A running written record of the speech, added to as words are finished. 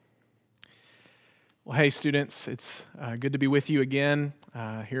Well, hey, students, it's good to be with you again.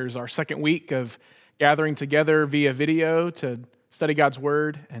 Here's our second week of gathering together via video to study God's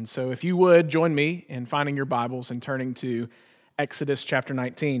Word. And so if you would, join me in finding your Bibles and turning to Exodus chapter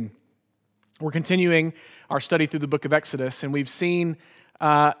 19. We're continuing our study through the book of Exodus, and we've seen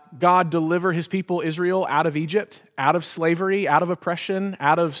God deliver his people Israel out of Egypt, out of slavery, out of oppression,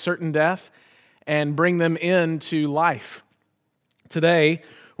 out of certain death, and bring them into life. Today,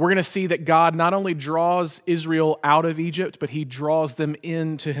 we're going to see that God not only draws Israel out of Egypt, but he draws them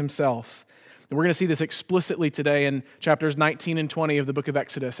into himself. And we're going to see this explicitly today in chapters 19 and 20 of the book of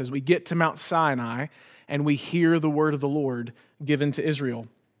Exodus as we get to Mount Sinai and we hear the word of the Lord given to Israel.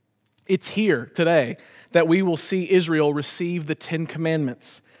 It's here today that we will see Israel receive the 10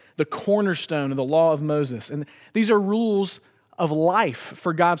 Commandments, the cornerstone of the law of Moses. And these are rules of life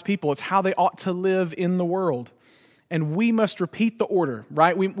for God's people. It's how they ought to live in the world. And we must repeat the order,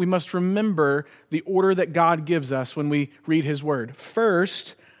 right? We must remember the order that God gives us when we read his word.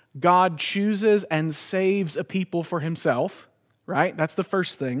 First, God chooses and saves a people for himself, right? That's the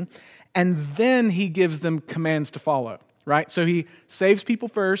first thing. And then he gives them commands to follow, right? So he saves people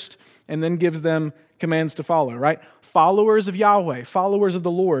first and then gives them commands to follow, right? Followers of Yahweh, followers of the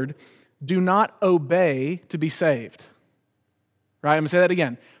Lord, do not obey to be saved, right? I'm going to say that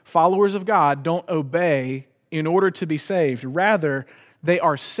again. Followers of God don't obey in order to be saved. Rather, they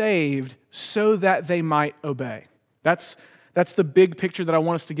are saved so that they might obey. That's the big picture that I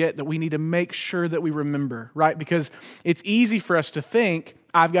want us to get, that we need to make sure that we remember, right? Because it's easy for us to think,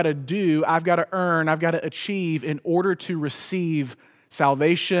 I've got to do, I've got to earn, I've got to achieve in order to receive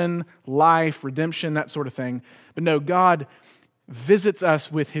salvation, life, redemption, that sort of thing. But no, God visits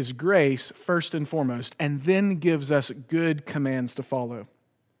us with his grace first and foremost, and then gives us good commands to follow.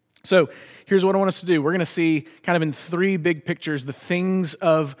 So here's what I want us to do. We're going to see kind of in three big pictures the things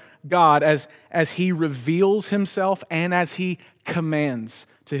of God as he reveals himself and as he commands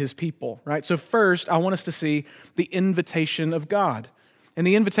to his people, right? So first, I want us to see the invitation of God. And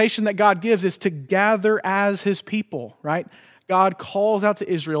the invitation that God gives is to gather as his people, right? God calls out to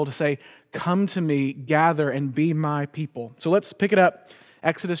Israel to say, come to me, gather and be my people. So let's pick it up,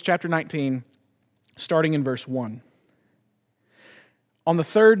 Exodus chapter 19, starting in verse 1. On the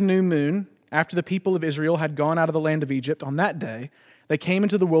third new moon, after the people of Israel had gone out of the land of Egypt, on that day, they came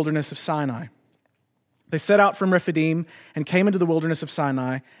into the wilderness of Sinai. They set out from Rephidim and came into the wilderness of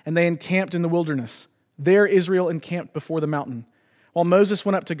Sinai, and they encamped in the wilderness. There Israel encamped before the mountain, while Moses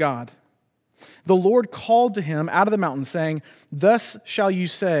went up to God. The Lord called to him out of the mountain, saying, "Thus shall you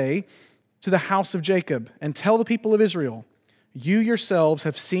say to the house of Jacob, and tell the people of Israel, you yourselves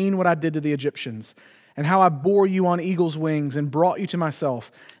have seen what I did to the Egyptians, and how I bore you on eagle's wings and brought you to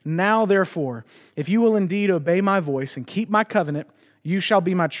myself. Now, therefore, if you will indeed obey my voice and keep my covenant, you shall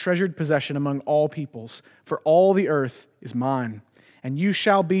be my treasured possession among all peoples, for all the earth is mine. And you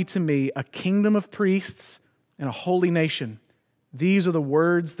shall be to me a kingdom of priests and a holy nation. These are the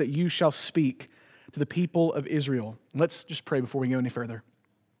words that you shall speak to the people of Israel." Let's just pray before we go any further.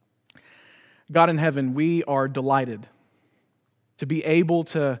 God in heaven, we are delighted to be able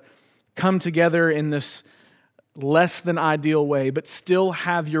to come together in this less than ideal way, but still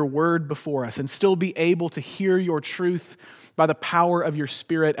have your word before us and still be able to hear your truth by the power of your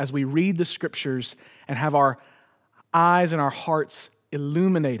Spirit as we read the scriptures and have our eyes and our hearts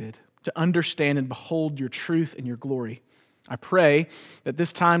illuminated to understand and behold your truth and your glory. I pray that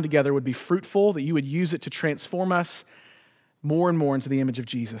this time together would be fruitful, that you would use it to transform us more and more into the image of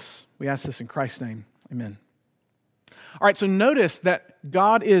Jesus. We ask this in Christ's name. Amen. All right, so notice that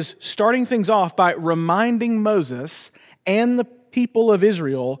God is starting things off by reminding Moses and the people of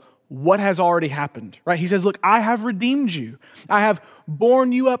Israel what has already happened, right? He says, look, I have redeemed you. I have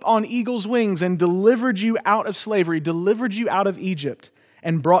borne you up on eagle's wings and delivered you out of slavery, delivered you out of Egypt,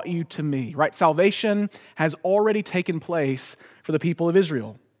 and brought you to me, right? Salvation has already taken place for the people of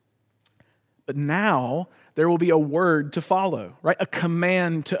Israel. But now there will be a word to follow, right? A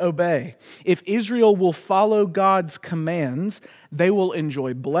command to obey. If Israel will follow God's commands, they will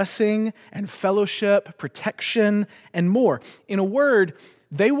enjoy blessing and fellowship, protection, and more. In a word,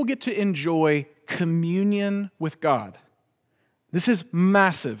 they will get to enjoy communion with God. This is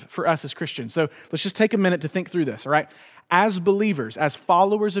massive for us as Christians. So let's just take a minute to think through this, all right? As believers, as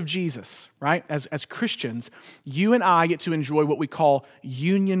followers of Jesus, right? As Christians, you and I get to enjoy what we call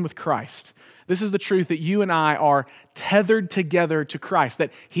union with Christ. This is the truth that you and I are tethered together to Christ,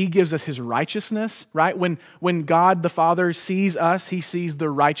 that he gives us his righteousness, right? When God the Father sees us, he sees the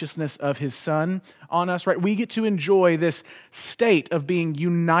righteousness of his Son on us, right? We get to enjoy this state of being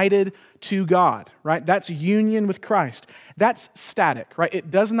united to God, right? That's union with Christ. That's static, right? It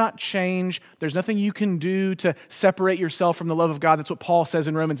does not change. There's nothing you can do to separate yourself from the love of God. That's what Paul says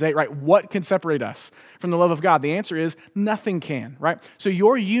in Romans 8, right? What can separate us from the love of God? The answer is nothing can, right? So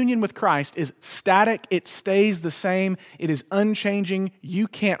your union with Christ is static. It stays the same. It is unchanging. You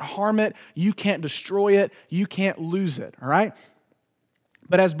can't harm it. You can't destroy it. You can't lose it, all right?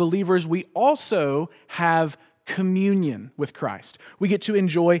 But as believers, we also have communion with Christ. We get to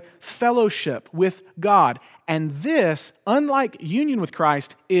enjoy fellowship with God. And this, unlike union with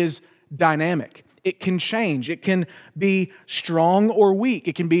Christ, is dynamic. It can change. It can be strong or weak.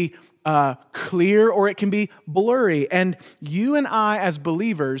 It can be clear or it can be blurry. And you and I as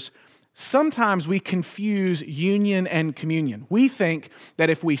believers, sometimes we confuse union and communion. We think that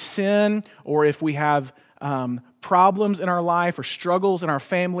if we sin or if we have problems in our life or struggles in our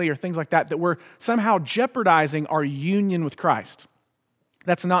family or things like that, that we're somehow jeopardizing our union with Christ.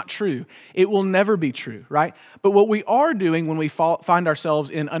 That's not true. It will never be true, right? But what we are doing when we find ourselves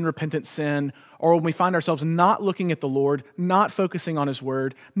in unrepentant sin or when we find ourselves not looking at the Lord, not focusing on His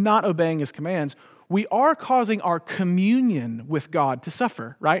Word, not obeying His commands, we are causing our communion with God to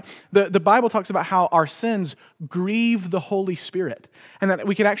suffer, right? The Bible talks about how our sins grieve the Holy Spirit and that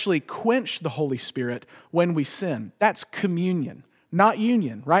we can actually quench the Holy Spirit when we sin. That's communion, not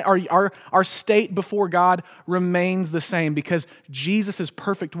union, right? Our state before God remains the same because Jesus'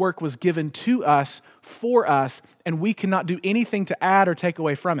 perfect work was given to us, for us, and we cannot do anything to add or take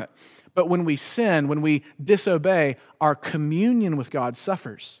away from it. But when we sin, when we disobey, our communion with God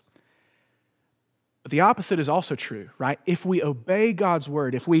suffers. But the opposite is also true, right? If we obey God's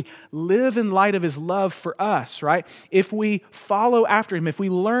word, if we live in light of His love for us, right? If we follow after Him, if we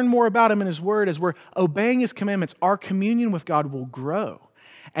learn more about Him and His word as we're obeying His commandments, our communion with God will grow.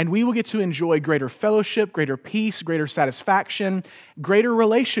 And we will get to enjoy greater fellowship, greater peace, greater satisfaction, greater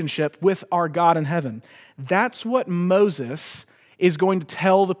relationship with our God in heaven. That's what Moses is going to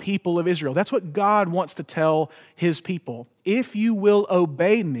tell the people of Israel. That's what God wants to tell His people. If you will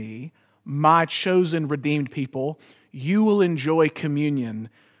obey me, my chosen redeemed people, you will enjoy communion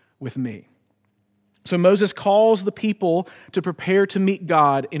with me. So Moses calls the people to prepare to meet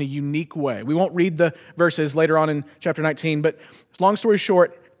God in a unique way. We won't read the verses later on in chapter 19, but long story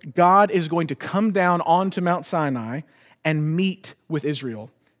short, God is going to come down onto Mount Sinai and meet with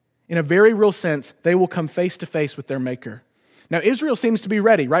Israel. In a very real sense, they will come face to face with their Maker. Now, Israel seems to be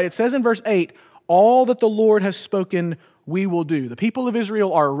ready, right? It says in verse 8, all that the Lord has spoken, we will do. The people of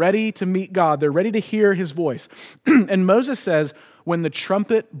Israel are ready to meet God. They're ready to hear His voice. And Moses says, when the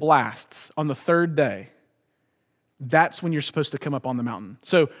trumpet blasts on the third day, that's when you're supposed to come up on the mountain.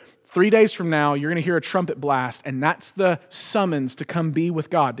 So 3 days from now, you're going to hear a trumpet blast, and that's the summons to come be with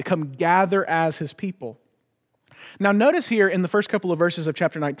God, to come gather as His people. Now notice here in the first couple of verses of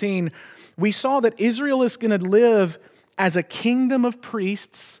chapter 19, we saw that Israel is going to live as a kingdom of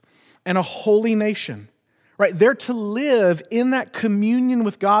priests and a holy nation. Right? They're to live in that communion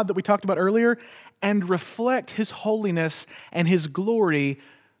with God that we talked about earlier and reflect His holiness and His glory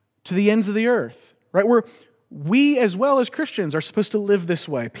to the ends of the earth. Right? We as well as Christians are supposed to live this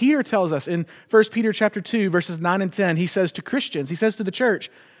way. Peter tells us in 1 Peter chapter 2, verses 9 and 10, he says to Christians, he says to the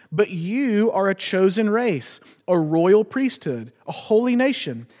church, but you are a chosen race, a royal priesthood, a holy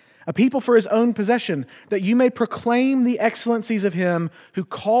nation, a people for His own possession, that you may proclaim the excellencies of Him who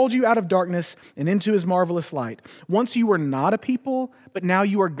called you out of darkness and into His marvelous light. Once you were not a people, but now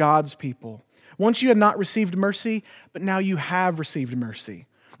you are God's people. Once you had not received mercy, but now you have received mercy.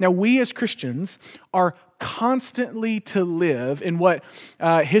 Now we as Christians are constantly to live in what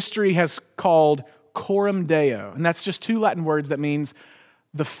history has called coram Deo. And that's just two Latin words that means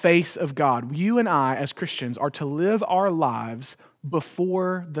the face of God. You and I as Christians are to live our lives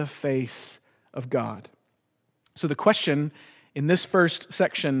before the face of God. So the question in this first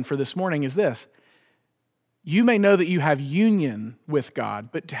section for this morning is this. You may know that you have union with God,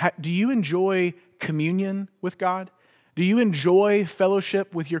 but do you enjoy communion with God? Do you enjoy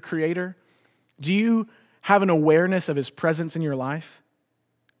fellowship with your Creator? Do you have an awareness of His presence in your life?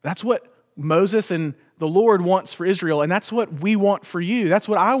 That's what Moses and the Lord wants for Israel, and that's what we want for you. That's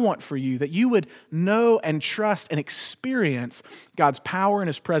what I want for you, that you would know and trust and experience God's power and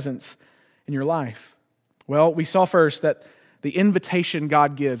His presence in your life. Well, we saw first that the invitation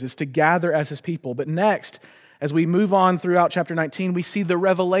God gives is to gather as His people, but next, as we move on throughout chapter 19, we see the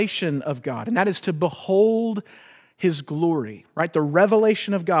revelation of God, and that is to behold His glory, right? The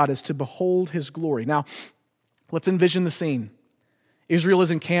revelation of God is to behold His glory. Now, let's envision the scene. Israel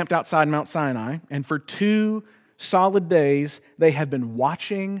is encamped outside Mount Sinai, and for 2 solid days, they have been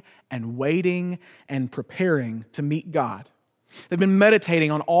watching and waiting and preparing to meet God. They've been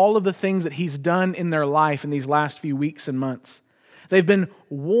meditating on all of the things that He's done in their life in these last few weeks and months. They've been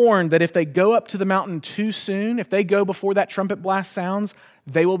warned that if they go up to the mountain too soon, if they go before that trumpet blast sounds,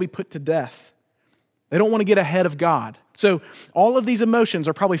 they will be put to death. They don't want to get ahead of God. So all of these emotions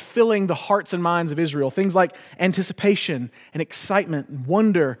are probably filling the hearts and minds of Israel. Things like anticipation and excitement and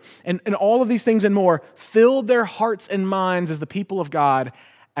wonder and all of these things and more filled their hearts and minds as the people of God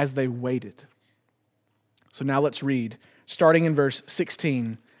as they waited. So now let's read, starting in verse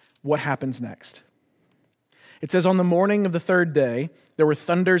 16, what happens next. It says, on the morning of the third day, there were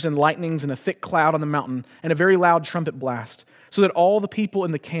thunders and lightnings and a thick cloud on the mountain and a very loud trumpet blast, so that all the people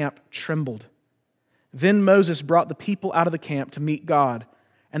in the camp trembled. Then Moses brought the people out of the camp to meet God,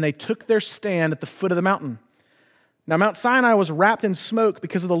 and they took their stand at the foot of the mountain. Now Mount Sinai was wrapped in smoke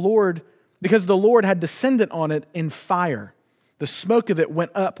because the Lord had descended on it in fire. The smoke of it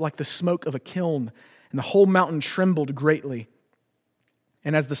went up like the smoke of a kiln, and the whole mountain trembled greatly.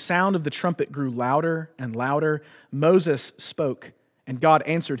 And as the sound of the trumpet grew louder and louder, Moses spoke, and God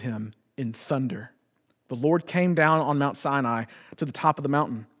answered him in thunder. The Lord came down on Mount Sinai to the top of the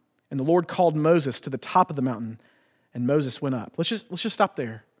mountain, and the Lord called Moses to the top of the mountain, and Moses went up. Let's just stop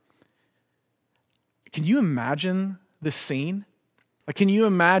there. Can you imagine this scene? Like, can you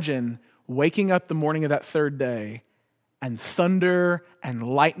imagine waking up the morning of that third day and thunder and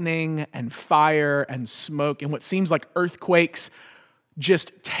lightning and fire and smoke and what seems like earthquakes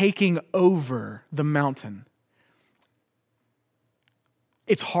just taking over the mountain?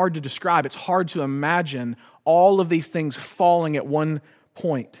 It's hard to describe. It's hard to imagine all of these things falling at one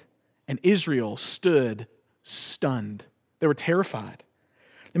point. And Israel stood stunned. They were terrified.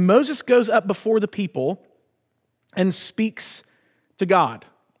 And Moses goes up before the people and speaks to God.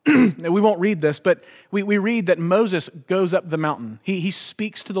 Now, we won't read this, but we read that Moses goes up the mountain. He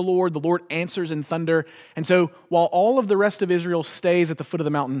speaks to the Lord answers in thunder. And so while all of the rest of Israel stays at the foot of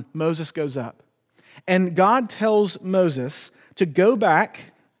the mountain, Moses goes up. And God tells Moses to go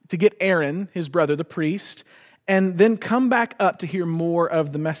back to get Aaron, his brother, the priest, and then come back up to hear more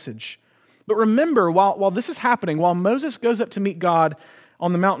of the message. But remember, while this is happening, while Moses goes up to meet God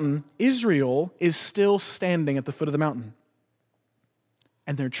on the mountain, Israel is still standing at the foot of the mountain.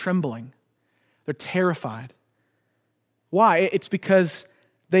 And they're trembling. They're terrified. Why? It's because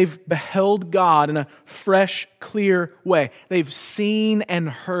they've beheld God in a fresh, clear way. They've seen and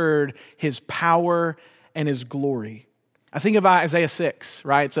heard His power and His glory. I think of Isaiah 6,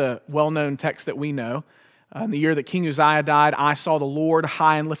 right? It's a well-known text that we know. In the year that King Uzziah died, I saw the Lord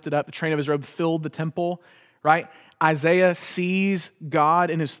high and lifted up. The train of His robe filled the temple, right? Isaiah sees God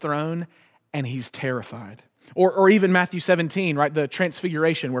in His throne, and he's terrified. Or even Matthew 17, right? The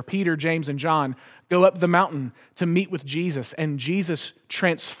transfiguration where Peter, James, and John go up the mountain to meet with Jesus, and Jesus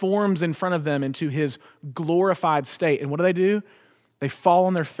transforms in front of them into His glorified state. And what do? They fall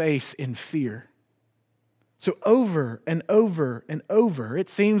on their face in fear. So over and over and over, it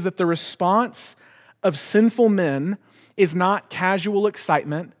seems that the response of sinful men is not casual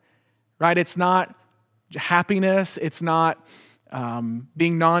excitement, right? It's not happiness. It's not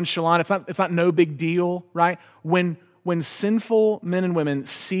being nonchalant. It's not no big deal, right? When sinful men and women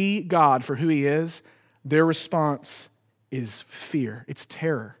see God for who He is, their response is fear. It's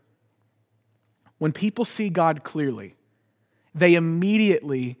terror. When people see God clearly, they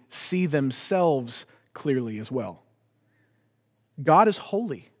immediately see themselves clearly as well. God is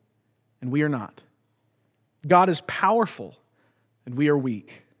holy, and we are not. God is powerful, and we are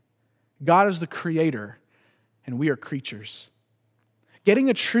weak. God is the creator, and we are creatures.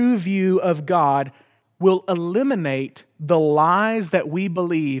 Getting a true view of God will eliminate the lies that we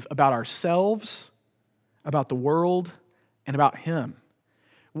believe about ourselves, about the world, and about Him.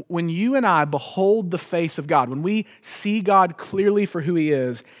 When you and I behold the face of God, when we see God clearly for who He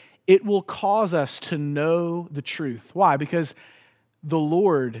is, it will cause us to know the truth. Why? Because the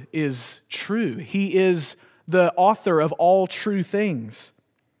Lord is true. He is the author of all true things.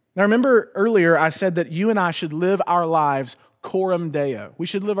 Now remember earlier I said that you and I should live our lives coram Deo. We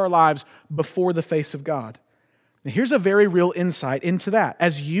should live our lives before the face of God. Now here's a very real insight into that.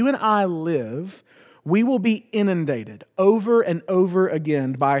 As you and I live, we will be inundated over and over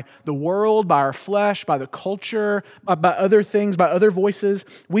again by the world, by our flesh, by the culture, by other things, by other voices.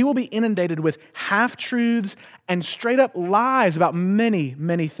 We will be inundated with half-truths and straight-up lies about many,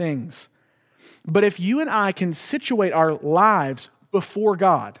 many things. But if you and I can situate our lives before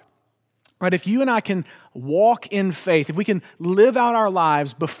God, right? If you and I can walk in faith, if we can live out our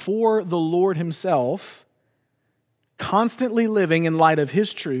lives before the Lord Himself, constantly living in light of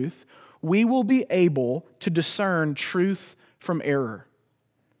His truth, we will be able to discern truth from error.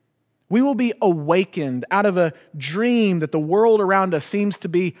 We will be awakened out of a dream that the world around us seems to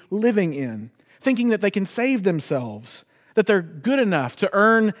be living in, thinking that they can save themselves, that they're good enough to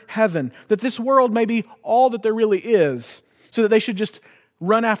earn heaven, that this world may be all that there really is, so that they should just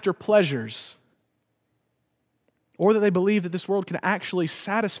run after pleasures, or that they believe that this world can actually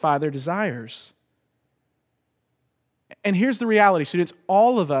satisfy their desires. And here's the reality, students,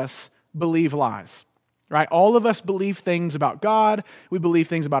 all of us believe lies, right? All of us believe things about God, we believe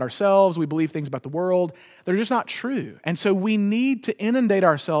things about ourselves, we believe things about the world. They're just not true. And so we need to inundate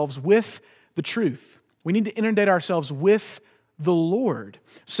ourselves with the truth. We need to inundate ourselves with the Lord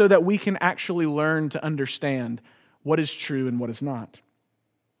so that we can actually learn to understand what is true and what is not.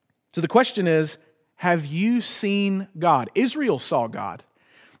 So the question is, have you seen God? Israel saw God.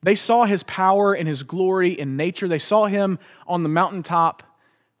 They saw His power and His glory in nature. They saw Him on the mountaintop.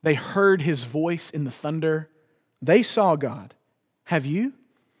 They heard His voice in the thunder. They saw God. Have you?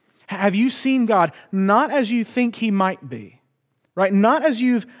 Have you seen God not as you think He might be, right? Not as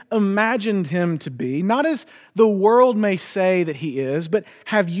you've imagined Him to be, not as the world may say that He is, but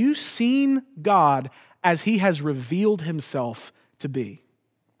have you seen God as He has revealed Himself to be?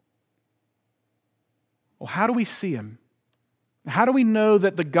 Well, how do we see Him? How do we know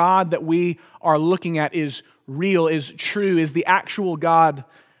that the God that we are looking at is real, is true, is the actual God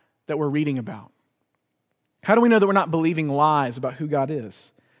that we're reading about? How do we know that we're not believing lies about who God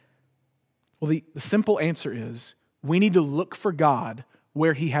is? Well, the simple answer is we need to look for God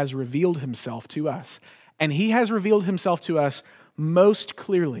where He has revealed Himself to us. And He has revealed Himself to us most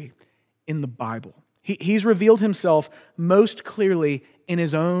clearly in the Bible. He's revealed Himself most clearly in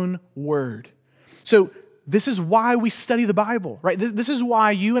His own Word. So this is why we study the Bible, right? This is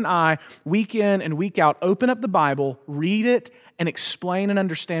why you and I, week in and week out, open up the Bible, read it, and explain and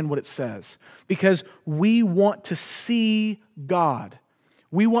understand what it says. Because we want to see God.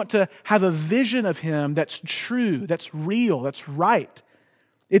 We want to have a vision of Him that's true, that's real, that's right.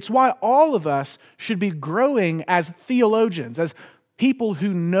 It's why all of us should be growing as theologians, as people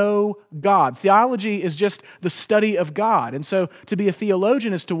who know God. Theology is just the study of God. And so to be a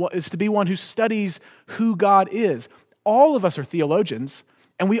theologian is to be one who studies who God is. All of us are theologians,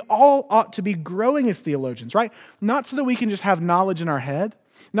 and we all ought to be growing as theologians, right? Not so that we can just have knowledge in our head,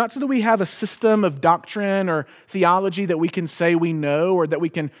 not so that we have a system of doctrine or theology that we can say we know or that we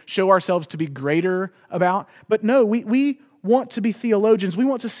can show ourselves to be greater about. But no, we want to be theologians. We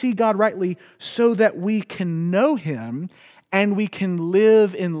want to see God rightly so that we can know Him and we can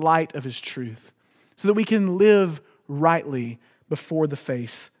live in light of His truth, so that we can live rightly before the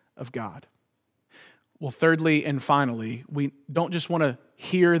face of God. Well, thirdly and finally, we don't just want to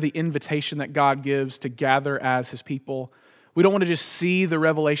hear the invitation that God gives to gather as His people. We don't want to just see the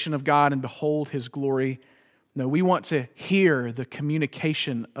revelation of God and behold His glory. No, we want to hear the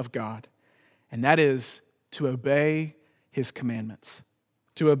communication of God, and that is to obey His commandments.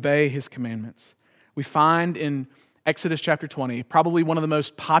 To obey His commandments. We find in Exodus chapter 20, probably one of the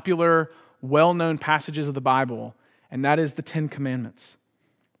most popular, well-known passages of the Bible, and that is the Ten Commandments.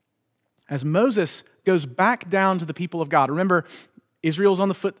 As Moses goes back down to the people of God, remember, Israel's on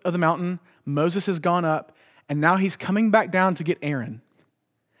the foot of the mountain, Moses has gone up, and now he's coming back down to get Aaron.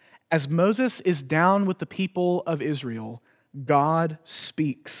 As Moses is down with the people of Israel, God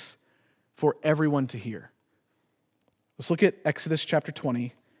speaks for everyone to hear. Let's look at Exodus chapter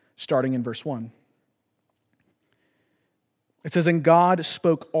 20, starting in verse 1. It says, "And God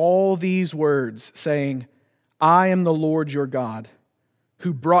spoke all these words, saying, I am the Lord your God,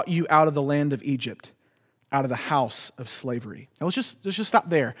 who brought you out of the land of Egypt, out of the house of slavery." Now let's just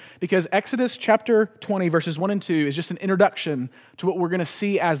stop there, because Exodus chapter 20, verses 1 and 2 is just an introduction to what we're going to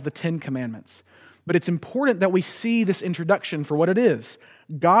see as the Ten Commandments. But it's important that we see this introduction for what it is.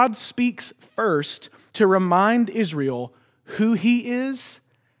 God speaks first to remind Israel who He is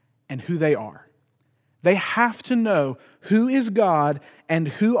and who they are. They have to know who is God and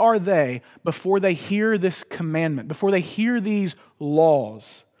who are they before they hear this commandment, before they hear these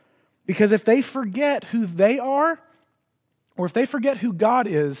laws. Because if they forget who they are, or if they forget who God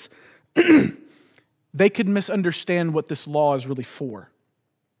is, they could misunderstand what this law is really for.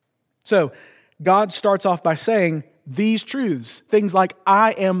 So, God starts off by saying these truths, things like,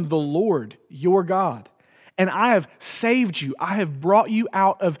 I am the Lord, your God, and I have saved you. I have brought you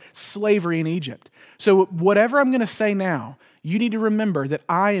out of slavery in Egypt. So whatever I'm going to say now, you need to remember that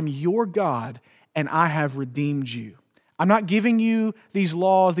I am your God and I have redeemed you. I'm not giving you these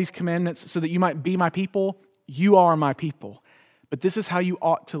laws, these commandments so that you might be my people. You are my people. But this is how you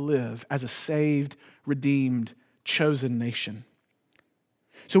ought to live as a saved, redeemed, chosen nation.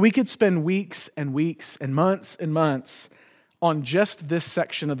 So we could spend weeks and weeks and months on just this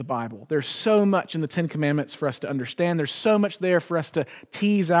section of the Bible. There's so much in the Ten Commandments for us to understand. There's so much there for us to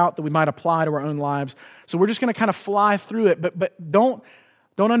tease out that we might apply to our own lives. So we're just going to kind of fly through it, but don't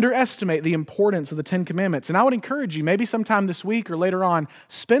underestimate the importance of the Ten Commandments. And I would encourage you, maybe sometime this week or later on,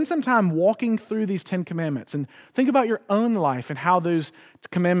 spend some time walking through these Ten Commandments and think about your own life and how those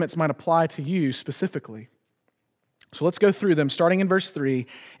commandments might apply to you specifically. So let's go through them. Starting in verse 3,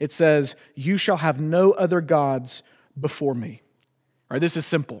 it says, "You shall have no other gods before me." All right, this is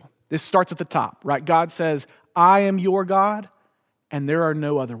simple. This starts at the top, right? God says, "I am your God, and there are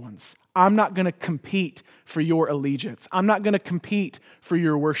no other ones. I'm not going to compete for your allegiance. I'm not going to compete for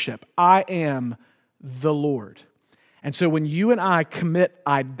your worship. I am the Lord." And so when you and I commit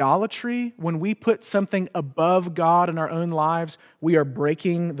idolatry, when we put something above God in our own lives, we are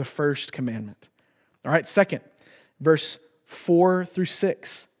breaking the first commandment. All right, second, verse 4 through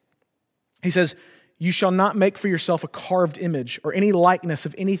 6. He says, "You shall not make for yourself a carved image or any likeness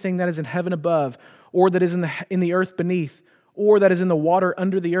of anything that is in heaven above, or that is in the earth beneath, or that is in the water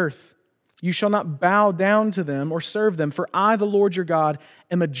under the earth. You shall not bow down to them or serve them, for I, the Lord your God,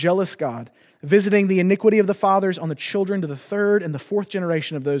 am a jealous God, visiting the iniquity of the fathers on the children to the third and the fourth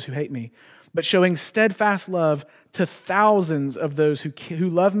generation of those who hate me, but showing steadfast love to thousands of those who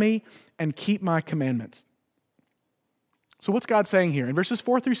love me and keep my commandments." So what's God saying here? In verses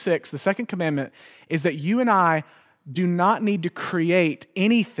 4 through 6, the second commandment is that you and I do not need to create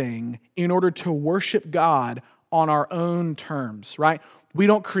anything in order to worship God on our own terms, right? We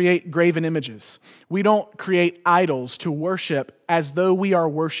don't create graven images. We don't create idols to worship as though we are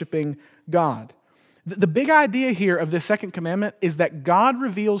worshiping God. The big idea here of this second commandment is that God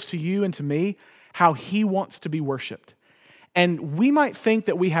reveals to you and to me how He wants to be worshiped. And we might think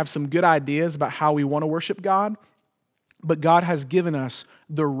that we have some good ideas about how we want to worship God, but God has given us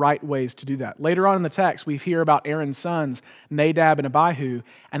the right ways to do that. Later on in the text, we hear about Aaron's sons, Nadab and Abihu,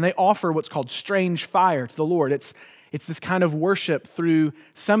 and they offer what's called strange fire to the Lord. It's this kind of worship through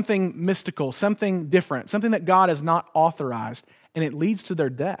something mystical, something different, something that God has not authorized, and it leads to their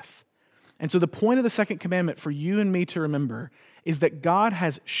death. And so the point of the second commandment for you and me to remember is that God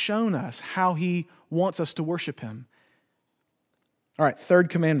has shown us how He wants us to worship Him. All right, third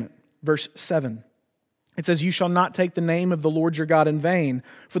commandment, verse 7. It says, "You shall not take the name of the Lord your God in vain,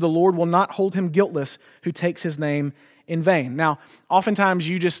 for the Lord will not hold him guiltless who takes His name in vain." Now, oftentimes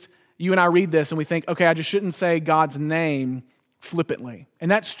you and I read this and we think, okay, I just shouldn't say God's name flippantly.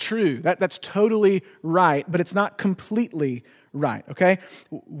 And that's true. That's totally right, but it's not completely right, okay?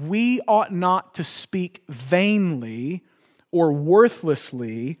 We ought not to speak vainly or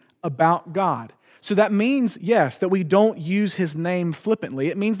worthlessly about God. So that means, yes, that we don't use His name flippantly.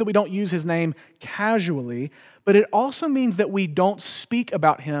 It means that we don't use His name casually, but it also means that we don't speak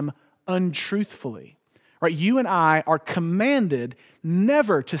about Him untruthfully. Right? You and I are commanded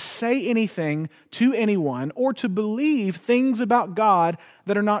never to say anything to anyone or to believe things about God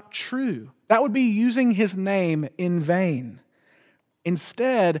that are not true. That would be using His name in vain.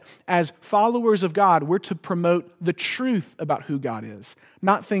 Instead, as followers of God, we're to promote the truth about who God is,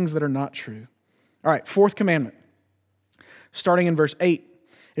 not things that are not true. All right, fourth commandment. Starting in verse 8,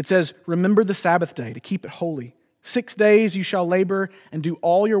 it says, "Remember the Sabbath day to keep it holy. 6 days you shall labor and do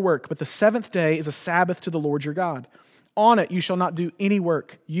all your work, but the seventh day is a Sabbath to the Lord your God. On it you shall not do any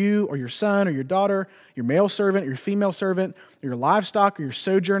work, you or your son or your daughter, your male servant or your female servant, or your livestock or your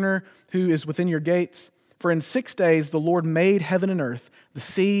sojourner who is within your gates. For in 6 days the Lord made heaven and earth, the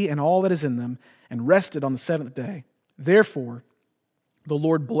sea and all that is in them, and rested on the seventh day. Therefore the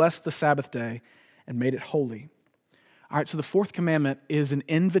Lord blessed the Sabbath day and made it holy." All right, so the fourth commandment is an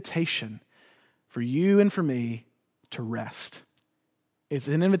invitation for you and for me to rest. It's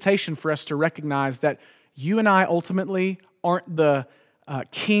an invitation for us to recognize that you and I ultimately aren't the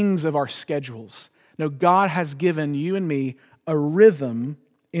kings of our schedules. No, God has given you and me a rhythm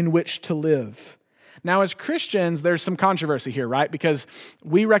in which to live. Now, as Christians, there's some controversy here, right? Because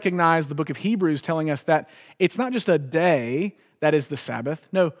we recognize the book of Hebrews telling us that it's not just a day that is the Sabbath.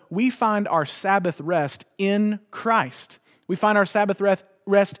 No, we find our Sabbath rest in Christ. We find our Sabbath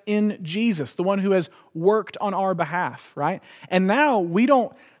rest in Jesus, the one who has worked on our behalf, right? And now we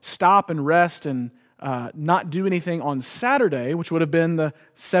don't stop and rest and not do anything on Saturday, which would have been the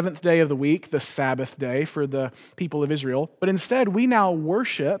seventh day of the week, the Sabbath day for the people of Israel. But instead, we now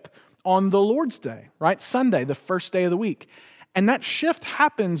worship on the Lord's Day, right? Sunday, the first day of the week. And that shift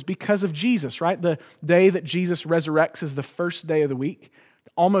happens because of Jesus, right? The day that Jesus resurrects is the first day of the week,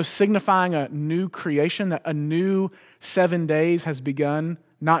 almost signifying a new creation, that a new 7 days has begun,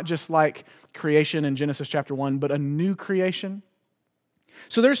 not just like creation in Genesis chapter 1, but a new creation.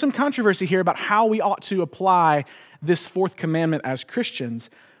 So there's some controversy here about how we ought to apply this fourth commandment as Christians,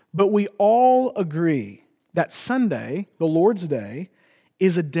 but we all agree that Sunday, the Lord's Day,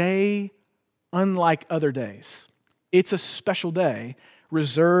 is a day unlike other days. It's a special day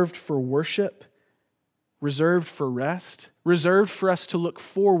reserved for worship, reserved for rest, reserved for us to look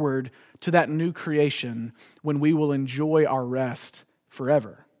forward to that new creation when we will enjoy our rest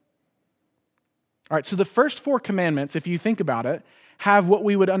forever. All right, so the first four commandments, if you think about it, have what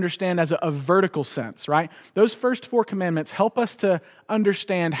we would understand as a vertical sense, right? Those first four commandments help us to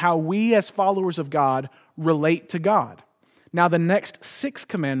understand how we as followers of God relate to God. Now, the next six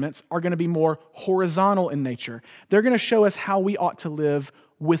commandments are going to be more horizontal in nature. They're going to show us how we ought to live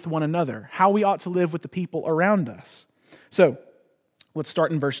with one another, how we ought to live with the people around us. So, let's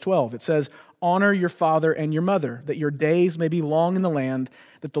start in verse 12. It says, "Honor your father and your mother, that your days may be long in the land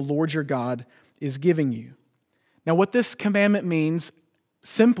that the Lord your God is giving you." Now, what this commandment means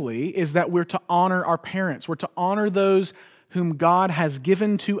simply is that we're to honor our parents. We're to honor those whom God has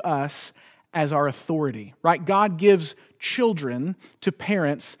given to us as our authority, right? God gives children to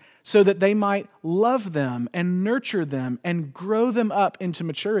parents so that they might love them and nurture them and grow them up into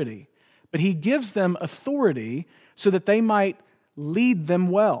maturity. But He gives them authority so that they might lead them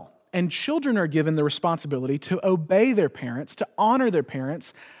well. And children are given the responsibility to obey their parents, to honor their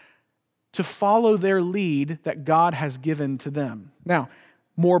parents, to follow their lead that God has given to them. Now,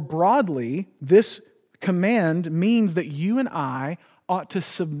 more broadly, this command means that you and I ought to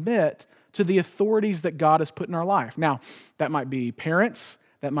submit to the authorities that God has put in our life. Now, that might be parents,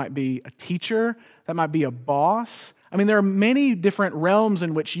 that might be a teacher, that might be a boss. I mean, there are many different realms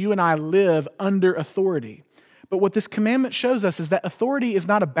in which you and I live under authority. But what this commandment shows us is that authority is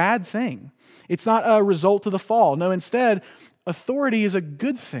not a bad thing. It's not a result of the fall. No, instead, authority is a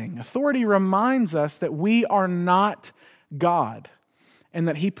good thing. Authority reminds us that we are not God and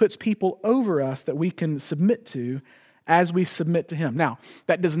that He puts people over us that we can submit to as we submit to Him. Now,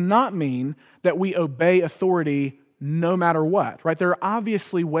 that does not mean that we obey authority no matter what, right? There are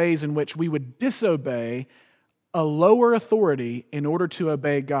obviously ways in which we would disobey a lower authority in order to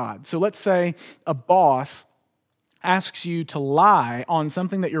obey God. So let's say a boss asks you to lie on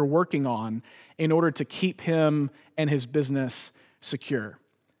something that you're working on in order to keep him and his business secure.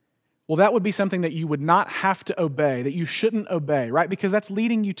 Well, that would be something that you would not have to obey, that you shouldn't obey, right? Because that's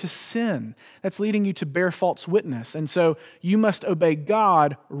leading you to sin. That's leading you to bear false witness. And so you must obey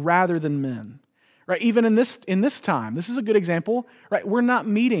God rather than men, right? Even in this time, this is a good example, right? We're not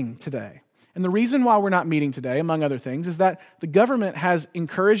meeting today. And the reason why we're not meeting today, among other things, is that the government has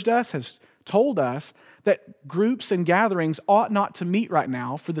encouraged us, has told us that groups and gatherings ought not to meet right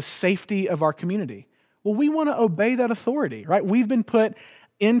now for the safety of our community. Well, we want to obey that authority, right? We've been put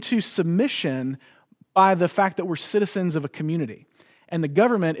into submission by the fact that we're citizens of a community. And the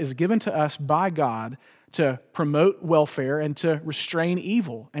government is given to us by God to promote welfare and to restrain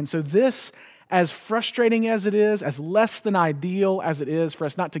evil. And so this, as frustrating as it is, as less than ideal as it is for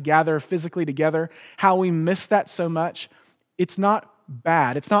us not to gather physically together, how we miss that so much, it's not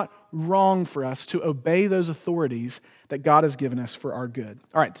bad. It's not wrong for us to obey those authorities that God has given us for our good.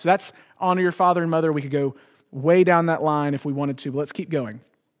 All right, so that's honor your father and mother. We could go way down that line if we wanted to, but let's keep going.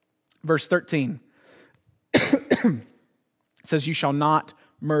 Verse 13 says, "You shall not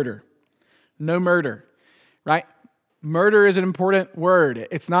murder." No murder, right? Murder is an important word.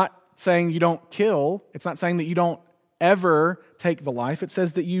 It's not saying you don't kill. It's not saying that you don't ever take the life. It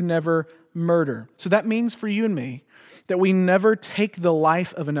says that you never murder. So that means for you and me that we never take the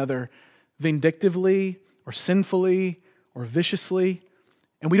life of another vindictively or sinfully or viciously.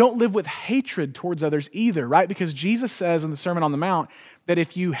 And we don't live with hatred towards others either, right? Because Jesus says in the Sermon on the Mount that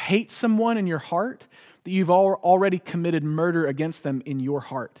if you hate someone in your heart, that you've already committed murder against them in your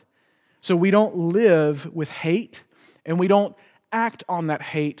heart. So we don't live with hate, and we don't act on that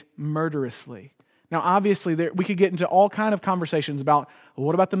hate murderously. Now, obviously, we could get into all kinds of conversations about, well,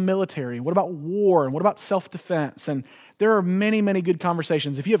 what about the military? What about war? And what about self-defense? And there are many, many good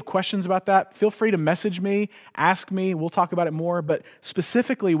conversations. If you have questions about that, feel free to message me, ask me. We'll talk about it more. But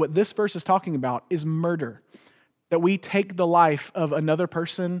specifically, what this verse is talking about is murder, that we take the life of another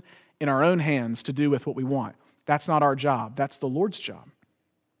person in our own hands to do with what we want. That's not our job. That's the Lord's job.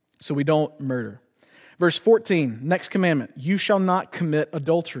 So we don't murder. Verse 14, next commandment, "You shall not commit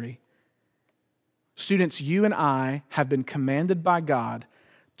adultery." Students, you and I have been commanded by God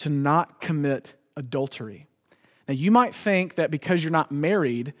to not commit adultery. Now, you might think that because you're not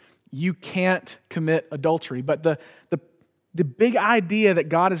married, you can't commit adultery. But the big idea that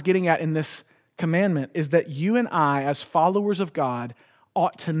God is getting at in this commandment is that you and I, as followers of God,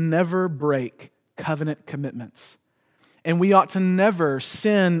 ought to never break covenant commitments. And we ought to never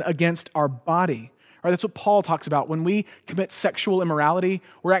sin against our body. Right? That's what Paul talks about. When we commit sexual immorality,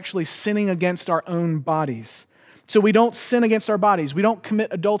 we're actually sinning against our own bodies. So we don't sin against our bodies. We don't commit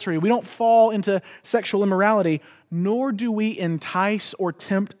adultery. We don't fall into sexual immorality, nor do we entice or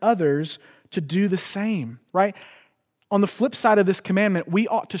tempt others to do the same, right? On the flip side of this commandment, we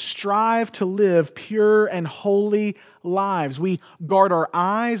ought to strive to live pure and holy lives. We guard our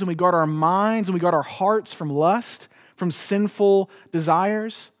eyes and we guard our minds and we guard our hearts from lust, from sinful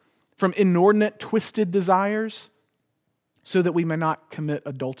desires, from inordinate, twisted desires, so that we may not commit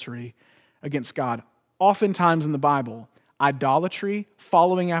adultery against God. Oftentimes in the Bible, idolatry,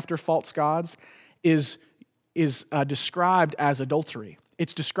 following after false gods, is described as adultery.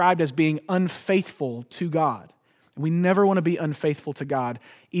 It's described as being unfaithful to God. And we never want to be unfaithful to God,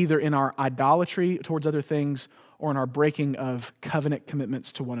 either in our idolatry towards other things or in our breaking of covenant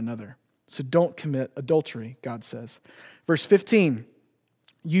commitments to one another. So don't commit adultery, God says. Verse 15,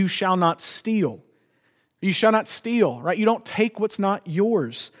 you shall not steal. You shall not steal, right? You don't take what's not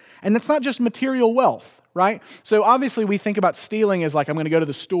yours. And that's not just material wealth, right? So obviously we think about stealing as like, I'm going to go to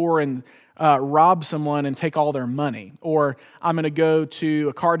the store and rob someone and take all their money. Or I'm going to go to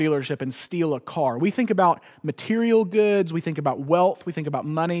a car dealership and steal a car. We think about material goods. We think about wealth. We think about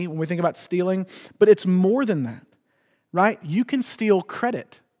money when we think about stealing. But it's more than that, right? You can steal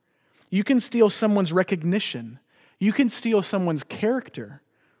credit. You can steal someone's recognition. You can steal someone's character.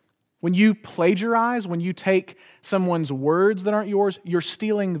 When you plagiarize, when you take someone's words that aren't yours, you're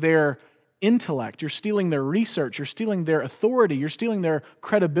stealing their intellect, you're stealing their research, you're stealing their authority, you're stealing their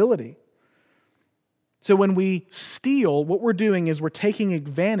credibility. So when we steal, what we're doing is we're taking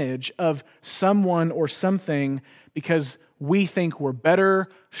advantage of someone or something because we think we're better,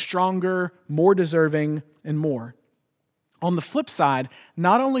 stronger, more deserving, and more. On the flip side,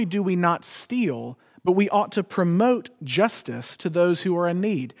 not only do we not steal, but we ought to promote justice to those who are in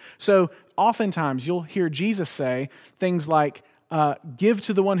need. So oftentimes you'll hear Jesus say things like, give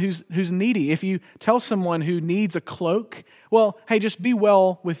to the one who's needy. If you tell someone who needs a cloak, well, hey, just be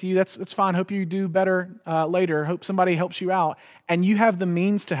well with you. That's fine. Hope you do better later. Hope somebody helps you out. And you have the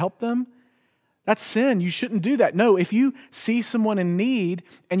means to help them. That's sin. You shouldn't do that. No, if you see someone in need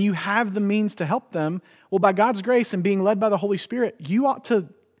and you have the means to help them, well, by God's grace and being led by the Holy Spirit, you ought to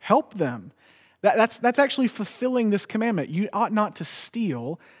help them. That's actually fulfilling this commandment. You ought not to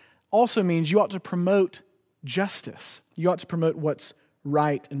steal. Also means you ought to promote justice. You ought to promote what's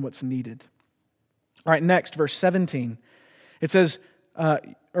right and what's needed. All right, next, verse 17. It says,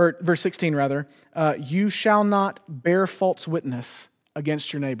 or verse 16 rather, you shall not bear false witness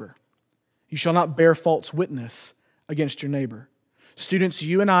against your neighbor. You shall not bear false witness against your neighbor. Students,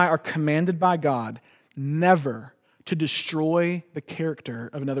 you and I are commanded by God never to destroy the character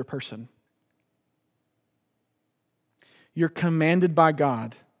of another person. You're commanded by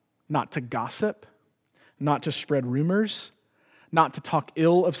God not to gossip, not to spread rumors, not to talk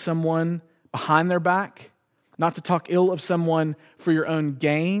ill of someone behind their back, not to talk ill of someone for your own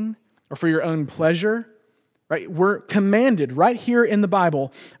gain or for your own pleasure. Right? We're commanded right here in the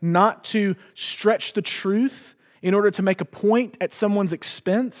Bible not to stretch the truth in order to make a point at someone's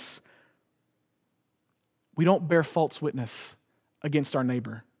expense. We don't bear false witness against our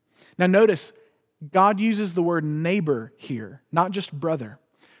neighbor. Now notice, God uses the word neighbor here, not just brother.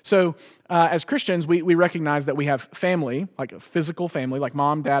 So as Christians, we recognize that we have family, like a physical family, like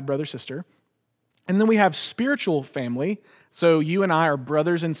mom, dad, brother, sister. And then we have spiritual family. So you and I are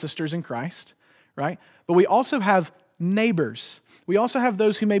brothers and sisters in Christ, right? But we also have neighbors. We also have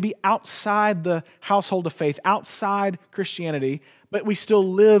those who may be outside the household of faith, outside Christianity, but we still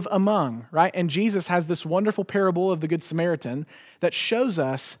live among, right? And Jesus has this wonderful parable of the Good Samaritan that shows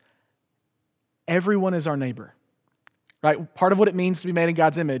us everyone is our neighbor, right? Part of what it means to be made in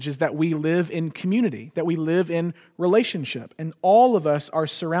God's image is that we live in community, that we live in relationship, and all of us are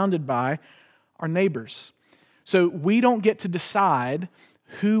surrounded by our neighbors. So we don't get to decide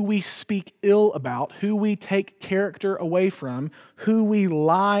who we speak ill about, who we take character away from, who we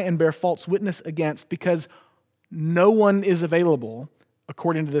lie and bear false witness against, because no one is available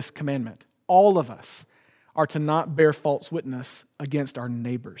according to this commandment. All of us are to not bear false witness against our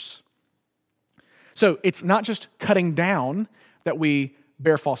neighbors. So it's not just cutting down that we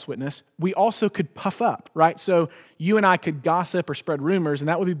bear false witness. We also could puff up, right? So you and I could gossip or spread rumors, and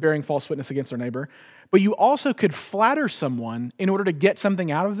that would be bearing false witness against our neighbor. But you also could flatter someone in order to get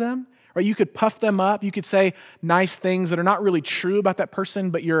something out of them, right? You could puff them up. You could say nice things that are not really true about that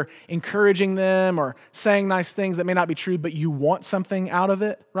person, but you're encouraging them, or saying nice things that may not be true, but you want something out of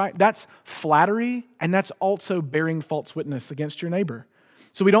it, right? That's flattery, and that's also bearing false witness against your neighbor.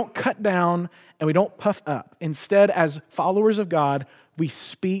 So we don't cut down and we don't puff up. Instead, as followers of God, we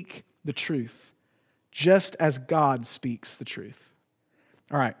speak the truth, just as God speaks the truth.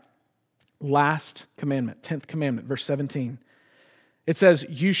 All right, last commandment, 10th commandment, verse 17. It says,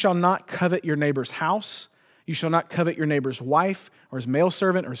 "You shall not covet your neighbor's house. You shall not covet your neighbor's wife, or his male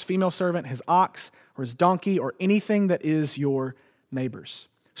servant, or his female servant, his ox, or his donkey, or anything that is your neighbor's."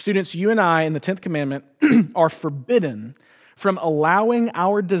 Students, you and I in the 10th commandment are forbidden from allowing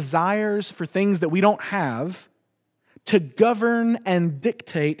our desires for things that we don't have to govern and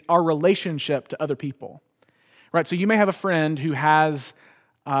dictate our relationship to other people. Right? So you may have a friend who has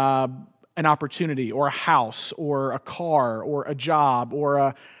an opportunity or a house or a car or a job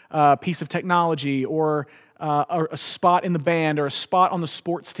or a piece of technology or a spot in the band or a spot on the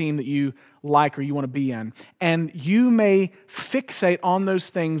sports team that you like or you want to be in. And you may fixate on those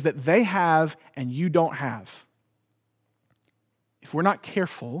things that they have and you don't have. If we're not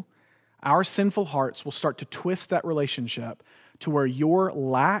careful, our sinful hearts will start to twist that relationship to where your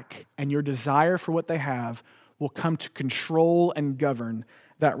lack and your desire for what they have will come to control and govern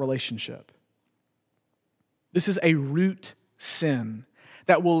that relationship. This is a root sin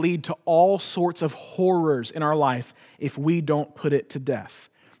that will lead to all sorts of horrors in our life if we don't put it to death.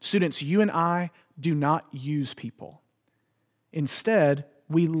 Students, you and I do not use people. Instead,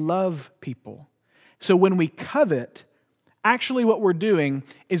 we love people. So when we covet, actually what we're doing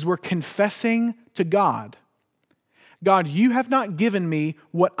is we're confessing to God, God, you have not given me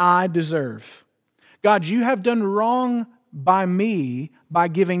what I deserve. God, you have done wrong by me by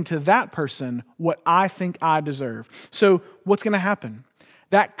giving to that person what I think I deserve. So what's going to happen?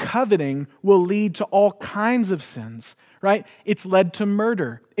 That coveting will lead to all kinds of sins, right? It's led to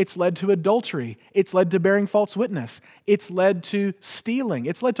murder. It's led to adultery. It's led to bearing false witness. It's led to stealing.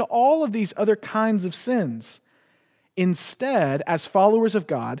 It's led to all of these other kinds of sins. Instead, as followers of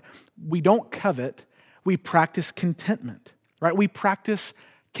God, we don't covet, we practice contentment, right? We practice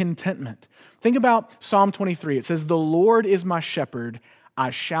contentment. Think about Psalm 23. It says, "The Lord is my shepherd, I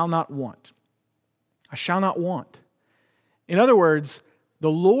shall not want." I shall not want. In other words,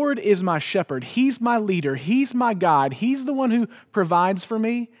 the Lord is my shepherd. He's my leader. He's my guide. He's the one who provides for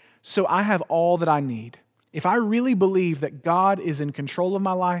me, so I have all that I need. If I really believe that God is in control of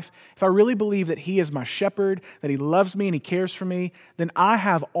my life, if I really believe that He is my shepherd, that He loves me and He cares for me, then I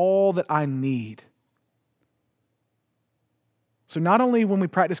have all that I need. So not only when we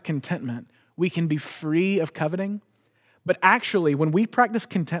practice contentment, we can be free of coveting, but actually when we practice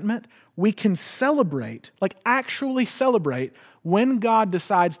contentment, we can celebrate, like actually celebrate, when God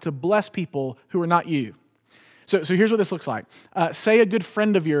decides to bless people who are not you. So here's what this looks like. Say a good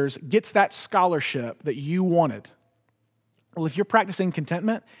friend of yours gets that scholarship that you wanted. Well, if you're practicing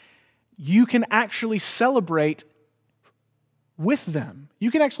contentment, you can actually celebrate with them. You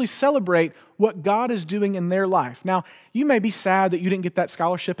can actually celebrate what God is doing in their life. Now, you may be sad that you didn't get that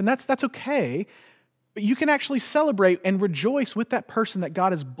scholarship, and that's okay, but you can actually celebrate and rejoice with that person that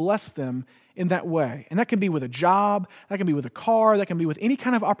God has blessed them in that way. And that can be with a job, that can be with a car, that can be with any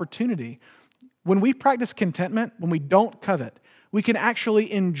kind of opportunity. When we practice contentment, when we don't covet, we can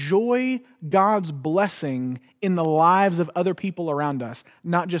actually enjoy God's blessing in the lives of other people around us,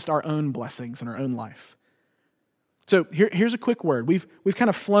 not just our own blessings in our own life. So here's a quick word. We've kind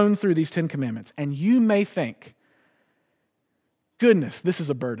of flown through these 10 commandments, and you may think, goodness, this is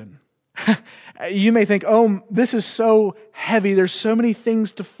a burden. You may think, oh, this is so heavy. There's so many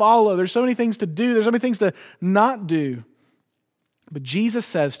things to follow. There's so many things to do. There's so many things to not do. But Jesus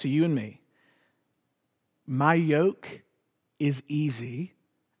says to you and me, my yoke is easy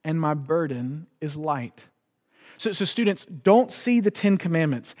and my burden is light. So students, don't see the 10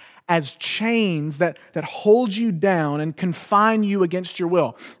 commandments as chains that hold you down and confine you against your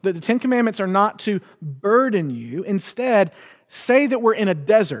will. The 10 commandments are not to burden you. Instead, say that we're in a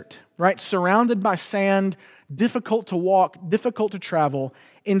desert, right? Surrounded by sand, difficult to walk, difficult to travel.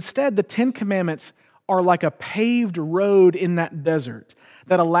 Instead, the 10 commandments are like a paved road in that desert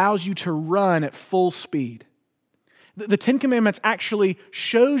that allows you to run at full speed. The 10 Commandments actually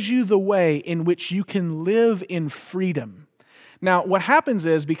shows you the way in which you can live in freedom. Now, what happens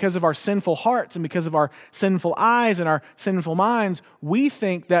is because of our sinful hearts and because of our sinful eyes and our sinful minds, we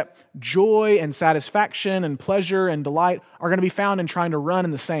think that joy and satisfaction and pleasure and delight are going to be found in trying to run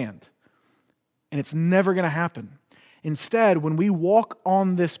in the sand. And it's never going to happen. Instead, when we walk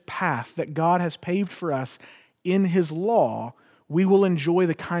on this path that God has paved for us in His law, we will enjoy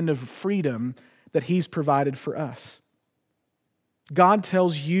the kind of freedom that He's provided for us. God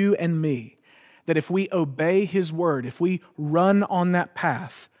tells you and me that if we obey His word, if we run on that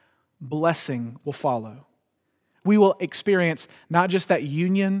path, blessing will follow. We will experience not just that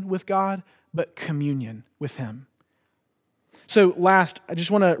union with God, but communion with Him. So last, I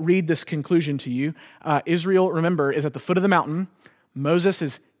just want to read this conclusion to you. Israel, remember, is at the foot of the mountain. Moses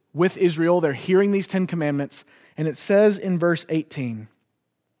is with Israel. They're hearing these 10 commandments. And it says in verse 18,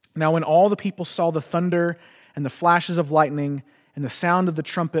 "Now when all the people saw the thunder and the flashes of lightning and the sound of the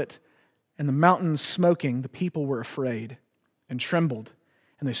trumpet and the mountain smoking, the people were afraid and trembled.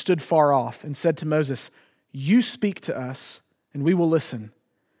 And they stood far off and said to Moses, 'You speak to us, and we will listen.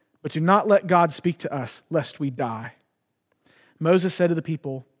 But do not let God speak to us, lest we die.' Moses said to the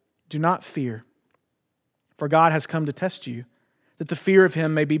people, 'Do not fear, for God has come to test you, that the fear of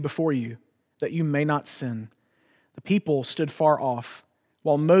Him may be before you, that you may not sin.' The people stood far off,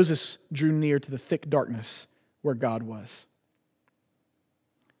 while Moses drew near to the thick darkness where God was."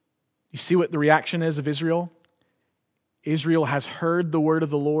 You see what the reaction is of Israel? Israel has heard the word of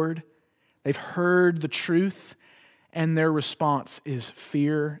the Lord. They've heard the truth, and their response is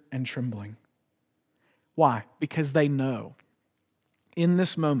fear and trembling. Why? Because they know in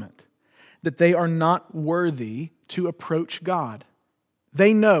this moment that they are not worthy to approach God.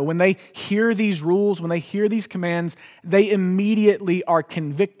 They know when they hear these rules, when they hear these commands, they immediately are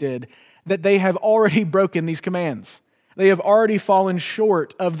convicted that they have already broken these commands. They have already fallen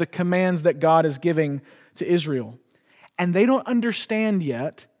short of the commands that God is giving to Israel. And they don't understand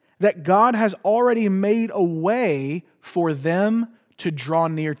yet that God has already made a way for them to draw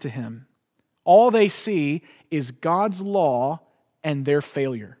near to Him. All they see is God's law and their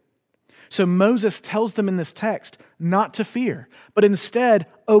failure. So Moses tells them in this text not to fear, but instead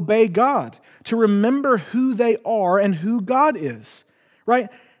obey God, to remember who they are and who God is, right?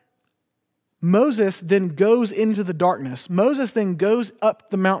 Moses then goes into the darkness. Moses then goes up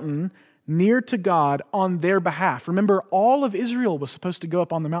the mountain near to God on their behalf. Remember, all of Israel was supposed to go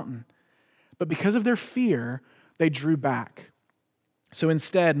up on the mountain, but because of their fear, they drew back. So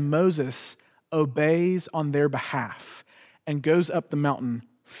instead, Moses obeys on their behalf and goes up the mountain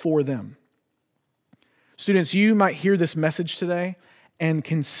for them. Students, you might hear this message today and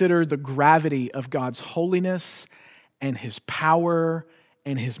consider the gravity of God's holiness and His power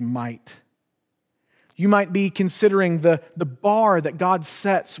and His might. You might be considering the bar that God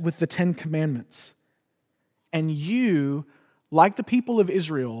sets with the 10 Commandments. And you, like the people of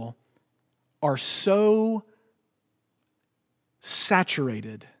Israel, are so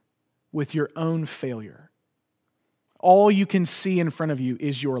saturated with your own failure. All you can see in front of you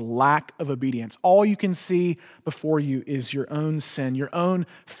is your lack of obedience. All you can see before you is your own sin, your own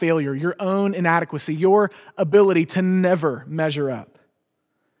failure, your own inadequacy, your ability to never measure up.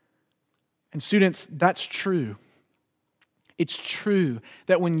 And students, that's true. It's true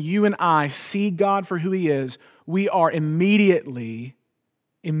that when you and I see God for who He is, we are immediately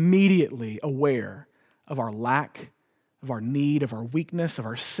aware of our lack, of our need, of our weakness, of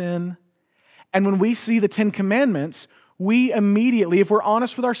our sin. And when we see the 10 Commandments, we immediately, if we're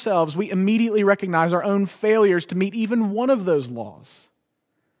honest with ourselves, we immediately recognize our own failures to meet even one of those laws.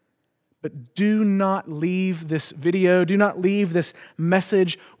 But do not leave this video, do not leave this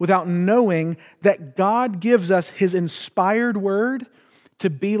message without knowing that God gives us His inspired word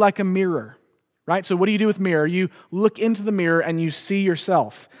to be like a mirror, right? So what do you do with mirror? You look into the mirror and you see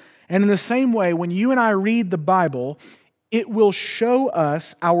yourself. And in the same way, when you and I read the Bible, it will show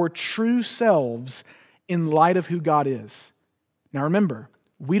us our true selves in light of who God is. Now remember,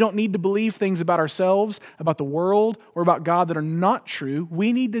 we don't need to believe things about ourselves, about the world, or about God that are not true.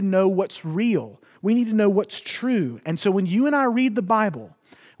 We need to know what's real. We need to know what's true. And so when you and I read the Bible,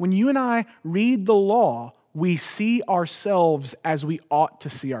 when you and I read the law, we see ourselves as we ought to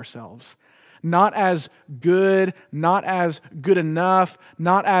see ourselves. Not as good, not as good enough,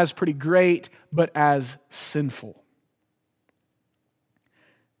 not as pretty great, but as sinful.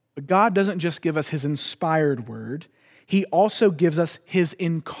 But God doesn't just give us His inspired word, He also gives us His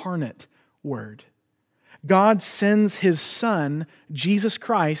incarnate word. God sends His Son, Jesus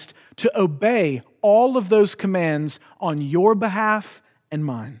Christ, to obey all of those commands on your behalf and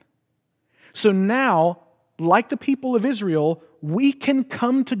mine. So now, like the people of Israel, we can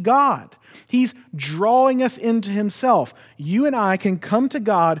come to God. He's drawing us into Himself. You and I can come to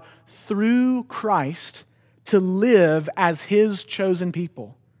God through Christ to live as His chosen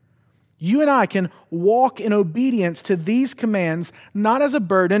people. You and I can walk in obedience to these commands, not as a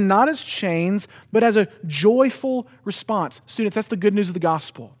burden, not as chains, but as a joyful response. Students, that's the good news of the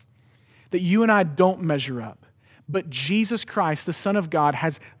gospel, that you and I don't measure up. But Jesus Christ, the Son of God,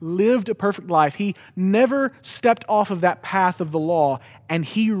 has lived a perfect life. He never stepped off of that path of the law, and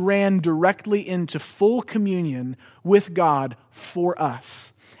He ran directly into full communion with God for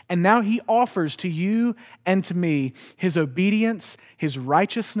us. And now he offers to you and to me his obedience, his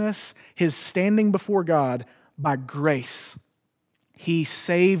righteousness, his standing before God by grace. He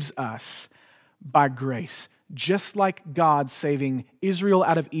saves us by grace, just like God saving Israel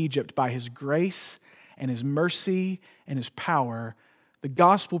out of Egypt by his grace and his mercy and his power. The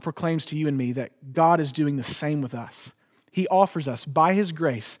gospel proclaims to you and me that God is doing the same with us. He offers us by his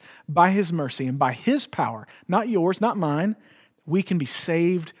grace, by his mercy, and by his power, not yours, not mine, we can be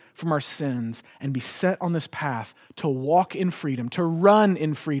saved from our sins and be set on this path to walk in freedom, to run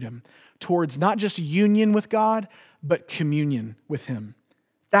in freedom towards not just union with God, but communion with him.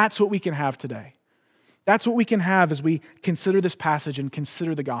 That's what we can have today. That's what we can have as we consider this passage and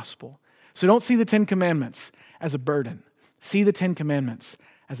consider the gospel. So don't see the Ten Commandments as a burden. See the Ten Commandments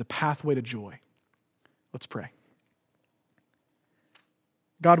as a pathway to joy. Let's pray.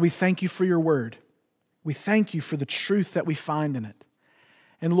 God, we thank you for your word. We thank you for the truth that we find in it.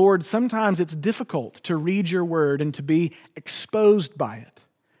 And Lord, sometimes it's difficult to read your word and to be exposed by it.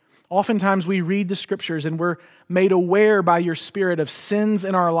 Oftentimes we read the scriptures and we're made aware by your Spirit of sins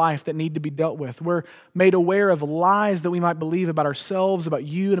in our life that need to be dealt with. We're made aware of lies that we might believe about ourselves, about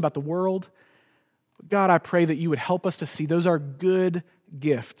you, and about the world. God, I pray that you would help us to see those are good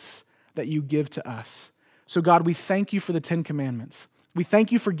gifts that you give to us. So God, we thank you for the Ten Commandments. We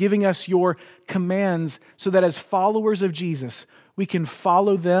thank you for giving us your commands so that as followers of Jesus, we can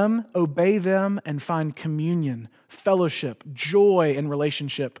follow them, obey them, and find communion, fellowship, joy, and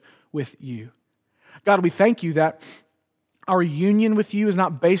relationship with you. God, we thank you that our union with you is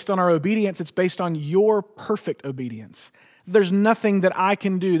not based on our obedience, it's based on your perfect obedience. There's nothing that I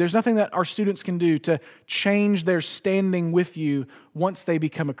can do, there's nothing that our students can do to change their standing with you once they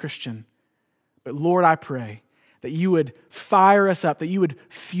become a Christian. But Lord, I pray that you would fire us up, that you would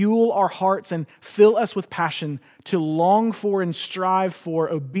fuel our hearts and fill us with passion to long for and strive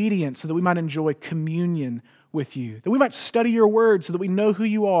for obedience so that we might enjoy communion with you, that we might study your word so that we know who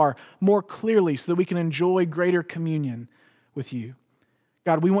you are more clearly so that we can enjoy greater communion with you.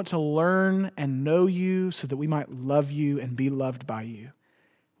 God, we want to learn and know you so that we might love you and be loved by you.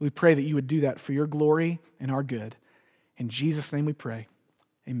 We pray that you would do that for your glory and our good. In Jesus' name we pray.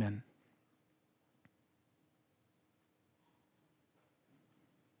 Amen.